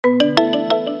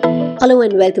Hello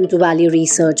and welcome to Value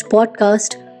Research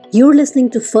Podcast. You're listening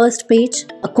to First Page,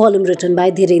 a column written by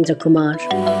Dhirendra Kumar.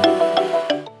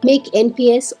 Make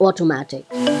NPS automatic.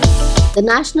 The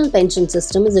National Pension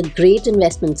System is a great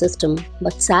investment system,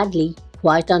 but sadly,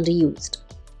 quite underused.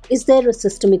 Is there a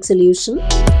systemic solution?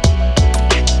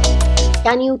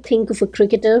 Can you think of a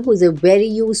cricketer who is a very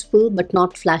useful but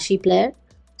not flashy player,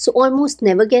 so almost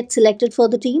never gets selected for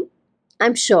the team?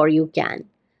 I'm sure you can.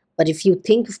 But if you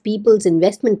think of people's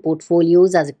investment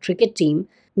portfolios as a cricket team,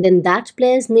 then that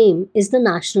player's name is the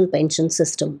National Pension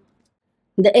System.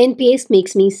 The NPS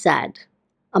makes me sad.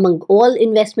 Among all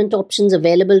investment options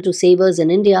available to savers in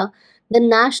India, the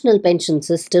National Pension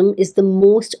System is the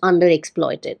most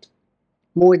underexploited.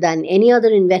 More than any other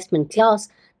investment class,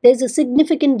 there is a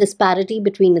significant disparity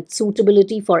between its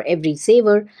suitability for every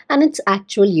saver and its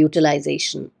actual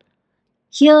utilization.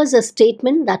 Here's a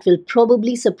statement that will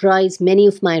probably surprise many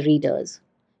of my readers.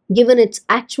 Given its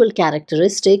actual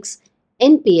characteristics,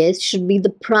 NPS should be the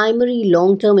primary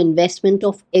long-term investment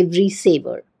of every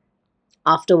saver.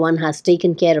 After one has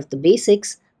taken care of the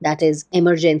basics, that is,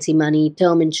 emergency money,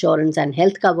 term insurance, and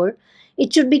health cover,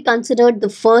 it should be considered the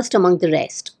first among the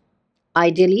rest.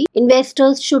 Ideally,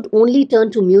 investors should only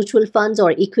turn to mutual funds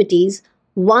or equities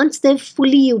once they've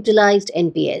fully utilized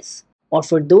NPS, or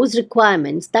for those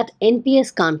requirements that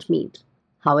NPS can't meet.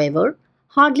 However,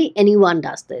 hardly anyone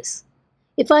does this.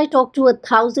 If I talk to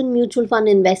 1,000 mutual fund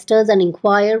investors and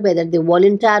inquire whether they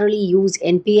voluntarily use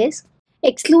NPS,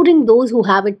 excluding those who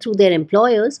have it through their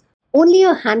employers, only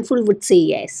a handful would say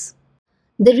yes.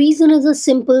 The reason is a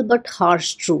simple but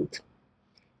harsh truth.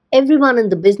 Everyone in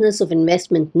the business of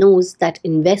investment knows that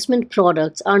investment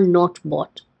products are not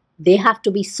bought. They have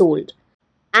to be sold.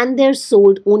 And they're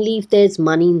sold only if there's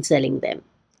money in selling them.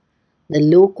 The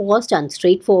low cost and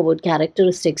straightforward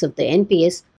characteristics of the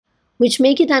NPS, which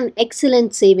make it an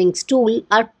excellent savings tool,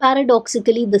 are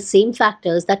paradoxically the same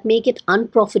factors that make it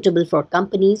unprofitable for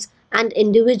companies and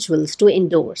individuals to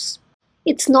endorse.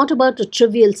 It's not about a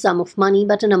trivial sum of money,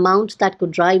 but an amount that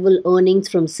could rival earnings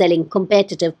from selling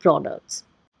competitive products.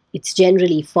 It's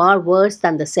generally far worse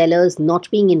than the sellers not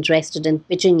being interested in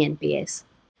pitching NPS.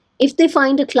 If they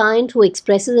find a client who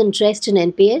expresses interest in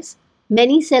NPS,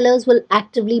 many sellers will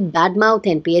actively badmouth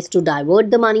NPS to divert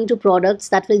the money to products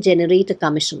that will generate a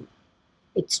commission.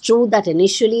 It's true that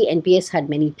initially NPS had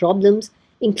many problems,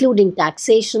 including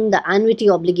taxation, the annuity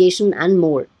obligation, and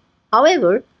more.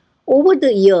 However, over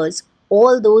the years,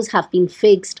 all those have been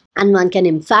fixed, and one can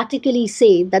emphatically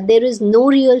say that there is no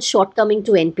real shortcoming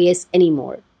to NPS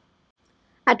anymore.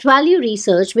 At Value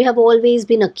Research, we have always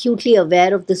been acutely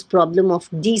aware of this problem of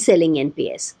deselling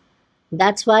NPS.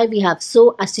 That's why we have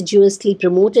so assiduously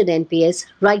promoted NPS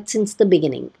right since the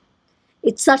beginning.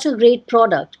 It's such a great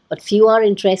product, but few are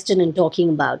interested in talking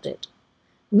about it.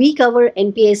 We cover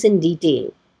NPS in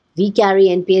detail. We carry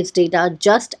NPS data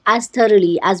just as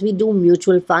thoroughly as we do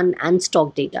mutual fund and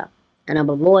stock data. And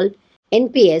above all,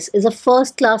 NPS is a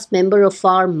first-class member of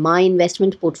our My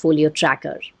Investment Portfolio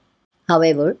Tracker.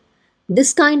 However,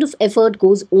 this kind of effort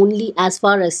goes only as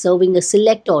far as serving a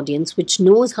select audience which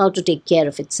knows how to take care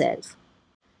of itself.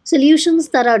 Solutions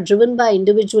that are driven by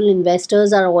individual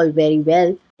investors are all very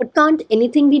well, but can't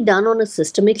anything be done on a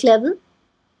systemic level?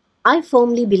 I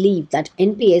firmly believe that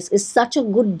NPS is such a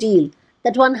good deal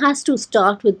that one has to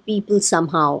start with people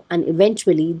somehow, and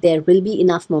eventually there will be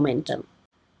enough momentum.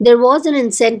 There was an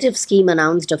incentive scheme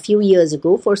announced a few years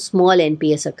ago for small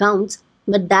NPS accounts,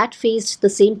 but that faced the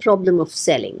same problem of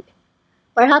selling.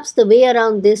 Perhaps the way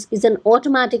around this is an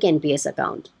automatic NPS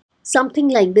account. Something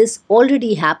like this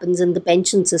already happens in the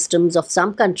pension systems of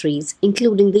some countries,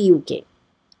 including the UK.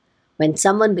 When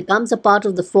someone becomes a part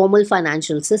of the formal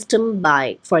financial system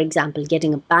by, for example,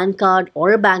 getting a PAN card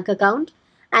or a bank account,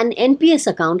 an NPS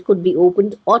account could be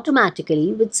opened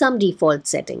automatically with some default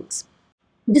settings.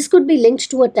 This could be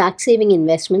linked to a tax-saving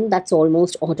investment that's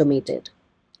almost automated.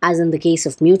 As in the case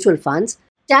of mutual funds,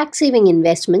 tax-saving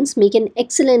investments make an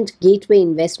excellent gateway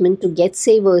investment to get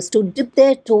savers to dip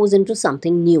their toes into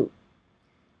something new.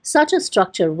 Such a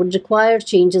structure would require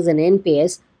changes in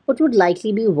NPS, but would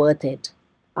likely be worth it.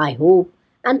 I hope,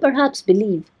 and perhaps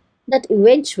believe, that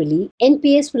eventually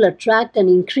NPS will attract an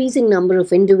increasing number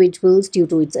of individuals due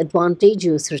to its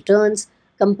advantageous returns,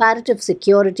 comparative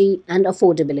security, and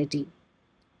affordability.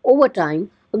 Over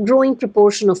time, a growing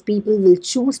proportion of people will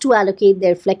choose to allocate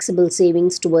their flexible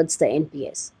savings towards the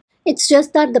NPS. It's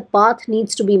just that the path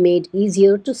needs to be made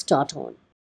easier to start on.